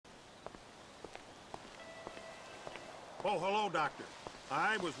Oh, hello, Doctor.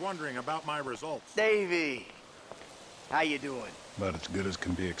 I was wondering about my results. Davey, how you doing? About as good as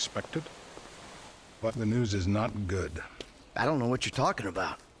can be expected. But the news is not good. I don't know what you're talking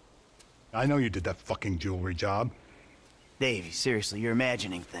about. I know you did that fucking jewelry job. Davey, seriously, you're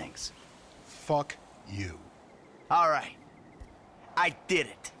imagining things. Fuck you. All right. I did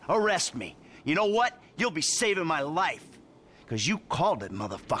it. Arrest me. You know what? You'll be saving my life. Because you called it,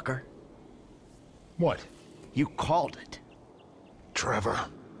 motherfucker. What? You called it. Trevor.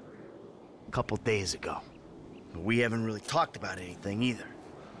 A couple days ago. But we haven't really talked about anything either.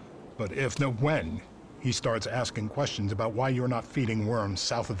 But if, no, when, he starts asking questions about why you're not feeding worms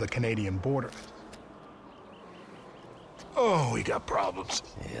south of the Canadian border. Oh, we got problems.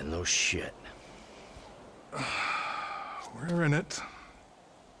 Yeah, no shit. We're in it.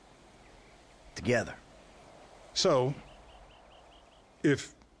 Together. So,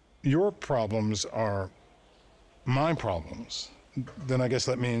 if your problems are my problems, then I guess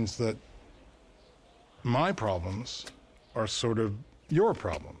that means that my problems are sort of your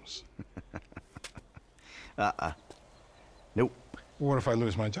problems. Nope. What if I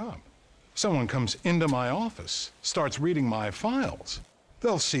lose my job? Someone comes into my office, starts reading my files.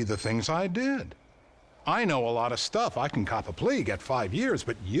 They'll see the things I did. I know a lot of stuff. I can cop a plea, get 5 years,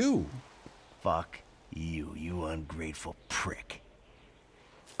 but you... Fuck you, you ungrateful prick.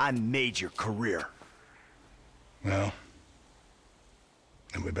 I made your career. Well,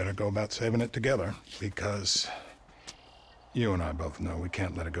 then we better go about saving it together, because you and I both know we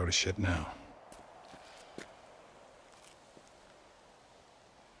can't let it go to shit now.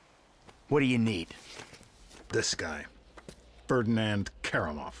 What do you need? This guy, Ferdinand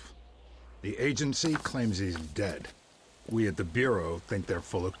Kerimov. The agency claims he's dead. We at the Bureau think they're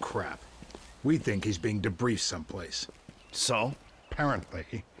full of crap. We think he's being debriefed someplace. So?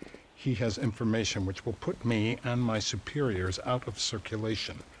 Apparently, he has information which will put me and my superiors out of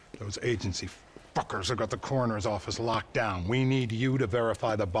circulation. Those agency fuckers have got the coroner's office locked down. We need you to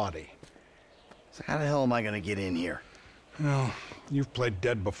verify the body. So how the hell am I gonna get in here? Well, you've played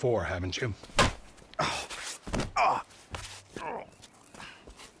dead before, haven't you?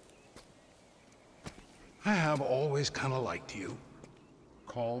 I have always kind of liked you.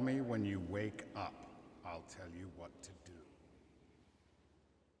 Call me when you wake up. I'll tell you what to do.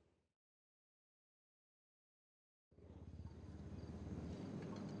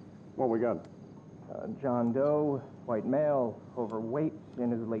 What we got? John Doe, white male, overweight,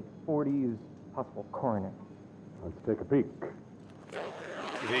 in his late 40s, possible coroner. Let's take a peek.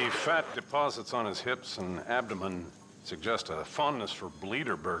 The fat deposits on his hips and abdomen suggest a fondness for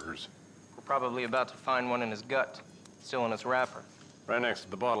bleeder burgers. We're probably about to find one in his gut, still in its wrapper. Right next to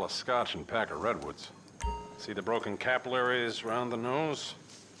the bottle of scotch and pack of redwoods. See the broken capillaries around the nose?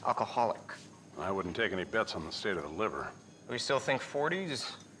 Alcoholic. I wouldn't take any bets on the state of the liver. We still think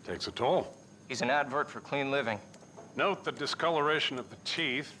 40s? Takes a toll. He's an advert for clean living. Note the discoloration of the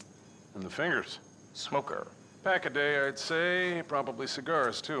teeth and the fingers. Smoker. Pack a day, I'd say. Probably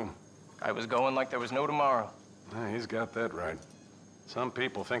cigars, too. I was going like there was no tomorrow. He's got that right. Some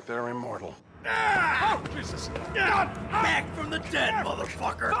people think they're immortal. Oh, Jesus! Back from the dead,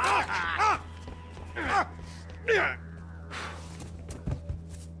 motherfucker!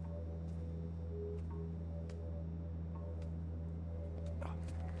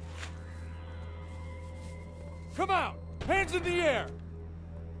 Come out! Hands in the air!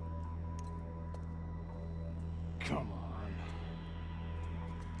 Come on.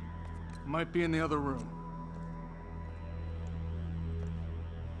 Might be in the other room.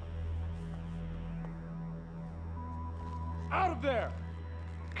 Out of there!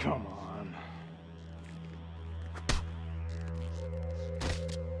 Come on.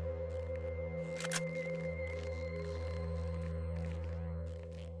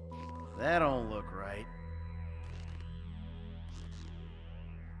 That don't look right.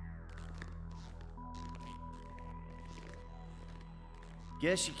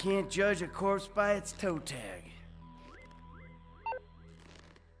 Guess you can't judge a corpse by its toe tag.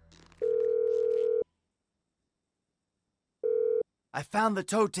 I found the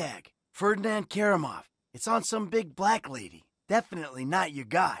toe tag. Ferdinand Kerimov. It's on some big black lady. Definitely not your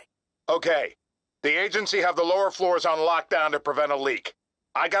guy. Okay. The agency have the lower floors on lockdown to prevent a leak.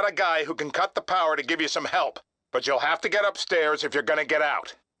 I got a guy who can cut the power to give you some help, but you'll have to get upstairs if you're gonna get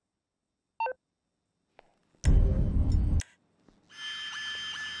out.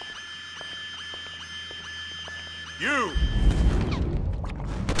 You!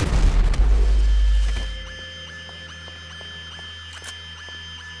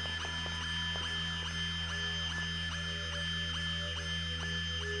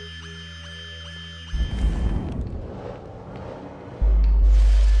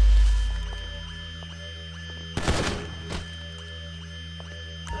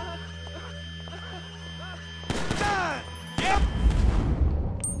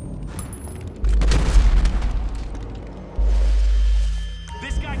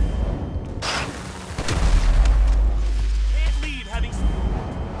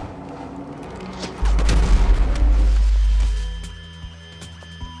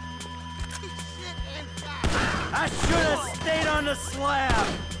 I should have stayed on the slab!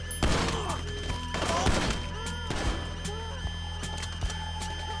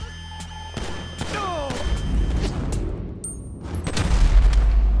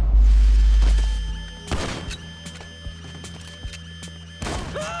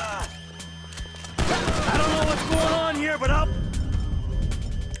 I don't know what's going on here, but I'll...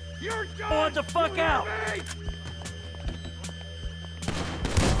 You're done! I want the fuck out!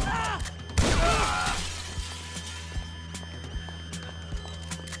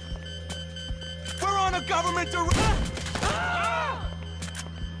 We're on a government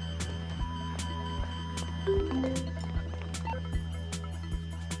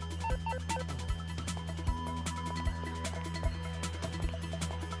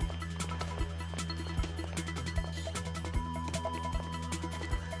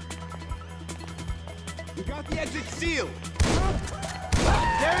We got the exit sealed!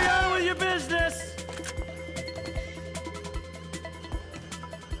 Carry on with your business!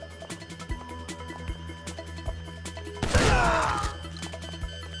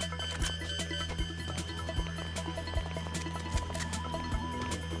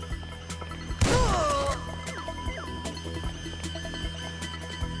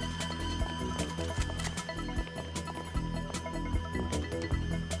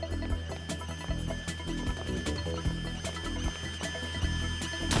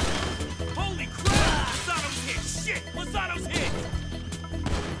 Holy crap! Lozano's hit! Shit! Lozano's hit!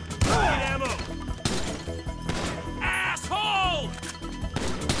 Need ammo! Asshole!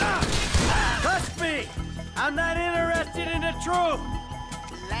 Trust me! I'm not interested in the truth!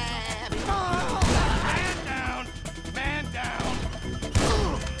 Man down! Man down!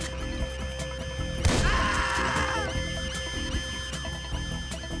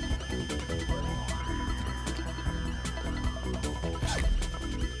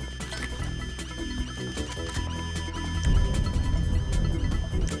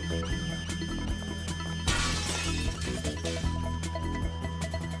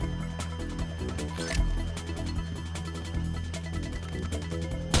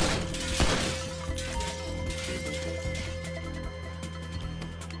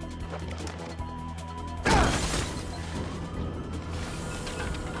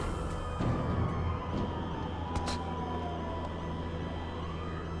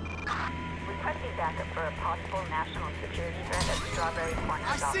 Requesting backup for a possible national security threat at Strawberry Corner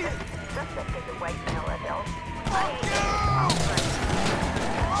I see it! Suspect is a white male adult.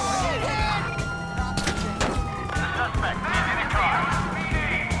 Suspect is in a car.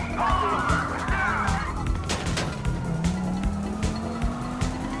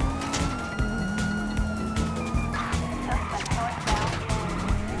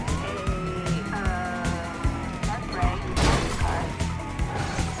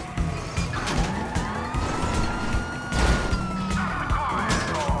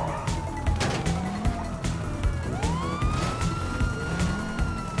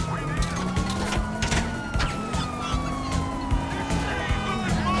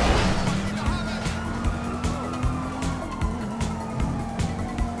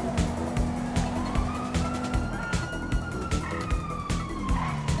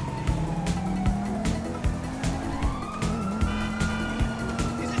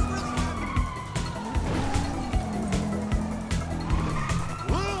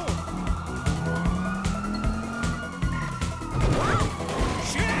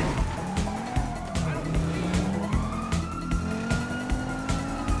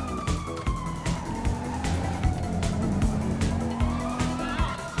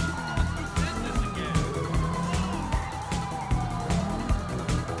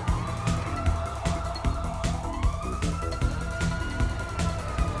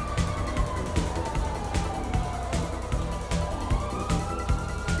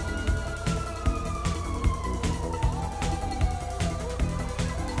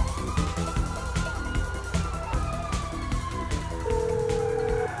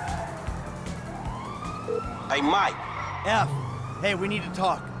 Hey, Mike. F. Hey, we need to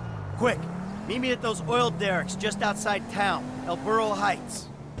talk. Quick. Meet me at those oil derricks just outside town, El Burro Heights.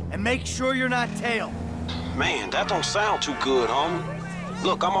 And make sure you're not tailed. Man, that don't sound too good, homie.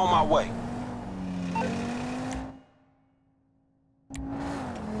 Look, I'm on my way.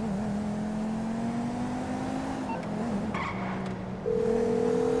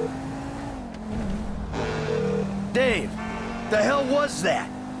 Dave, the hell was that?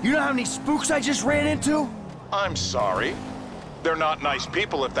 You know how many spooks I just ran into? I'm sorry. They're not nice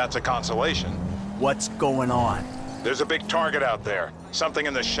people if that's a consolation. What's going on? There's a big target out there. Something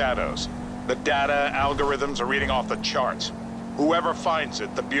in the shadows. The data algorithms are reading off the charts. Whoever finds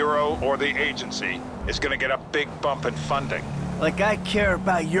it, the Bureau or the agency, is gonna get a big bump in funding. Like I care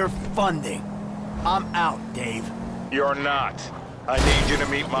about your funding. I'm out, Dave. You're not. I need you to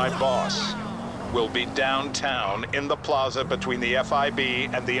meet my boss. We'll be downtown in the plaza between the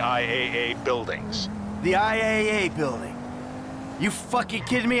FIB and the IAA buildings. The IAA building? You fucking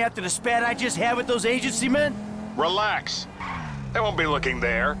kidding me after the spat I just had with those agency men? Relax. They won't be looking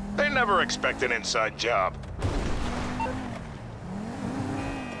there. They never expect an inside job.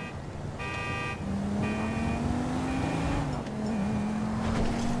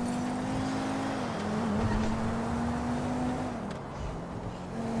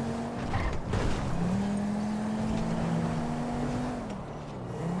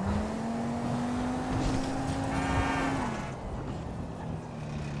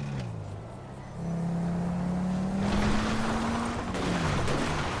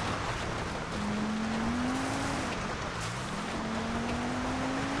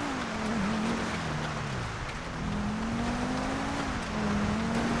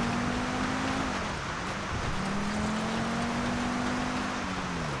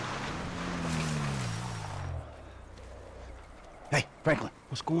 Hey, Franklin.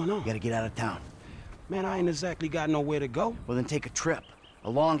 What's going on? You gotta get out of town. Man, I ain't exactly got nowhere to go. Well, then take a trip. A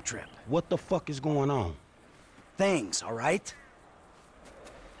long trip. What the fuck is going on? Things, all right?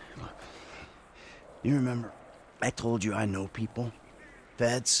 Look, you remember I told you I know people,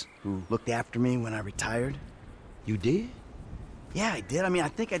 feds, who looked after me when I retired? You did? Yeah, I did. I mean, I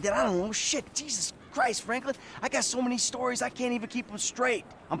think I did. I don't know. Shit, Jesus Christ, Franklin. I got so many stories, I can't even keep them straight.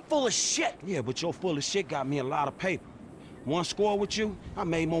 I'm full of shit. Yeah, but your full of shit got me a lot of paper. One score with you, I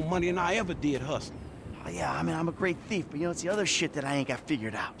made more money than I ever did hustling. Oh, yeah, I mean, I'm a great thief, but you know, it's the other shit that I ain't got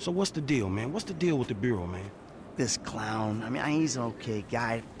figured out. So what's the deal, man? What's the deal with the Bureau, man? This clown, I mean, he's an okay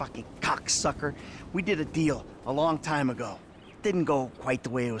guy, fucking cocksucker. We did a deal a long time ago. Didn't go quite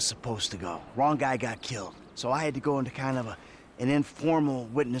the way it was supposed to go. Wrong guy got killed. So I had to go into kind of an informal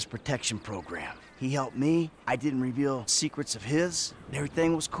witness protection program. He helped me, I didn't reveal secrets of his, and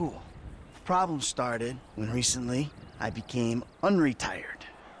everything was cool. Problem started when recently I became unretired.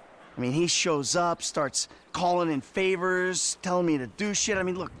 I mean, he shows up, starts calling in favors, telling me to do shit. I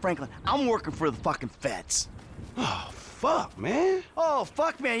mean, look, Franklin, I'm working for the fucking feds. Oh, fuck, man. Oh,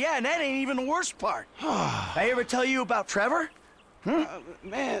 fuck, man, yeah, and that ain't even the worst part. I ever tell you about Trevor?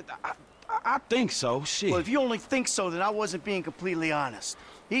 Man, I think so, shit. Well, if you only think so, then I wasn't being completely honest.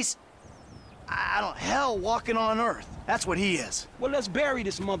 He's, hell walking on Earth. That's what he is. Well, let's bury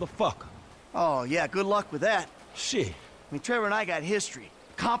this motherfucker. Oh, yeah, good luck with that. Shit. I mean, Trevor and I got history.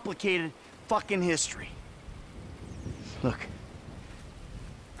 Complicated fucking history. Look,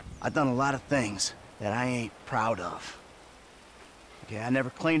 I've done a lot of things that I ain't proud of. Okay, I never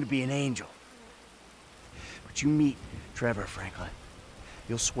claimed to be an angel. But you meet Trevor, Franklin,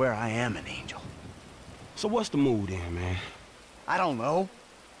 you'll swear I am an angel. So what's the mood then, man? I don't know.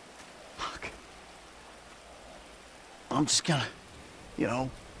 Look, I'm just gonna, you know,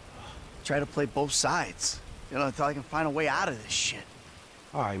 try to play both sides. You know, until I can find a way out of this shit.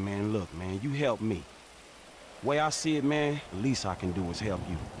 All right, man, look, man, you help me. Way I see it, man, the least I can do is help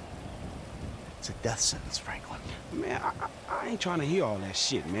you. It's a death sentence, Franklin. Man, I ain't trying to hear all that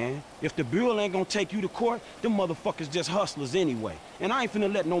shit, man. If the Bureau ain't gonna take you to court, them motherfuckers just hustlers anyway. And I ain't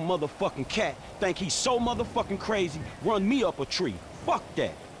finna let no motherfucking cat think he's so motherfucking crazy run me up a tree. Fuck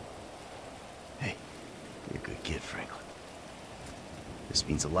that. Hey, you're a good kid, Franklin. This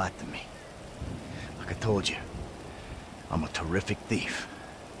means a lot to me. Like I told you, I'm a terrific thief.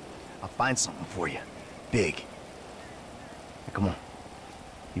 I'll find something for you. Big. Now, come on.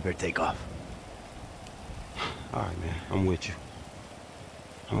 You better take off. All right, man. I'm with you.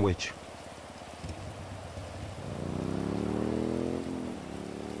 I'm with you.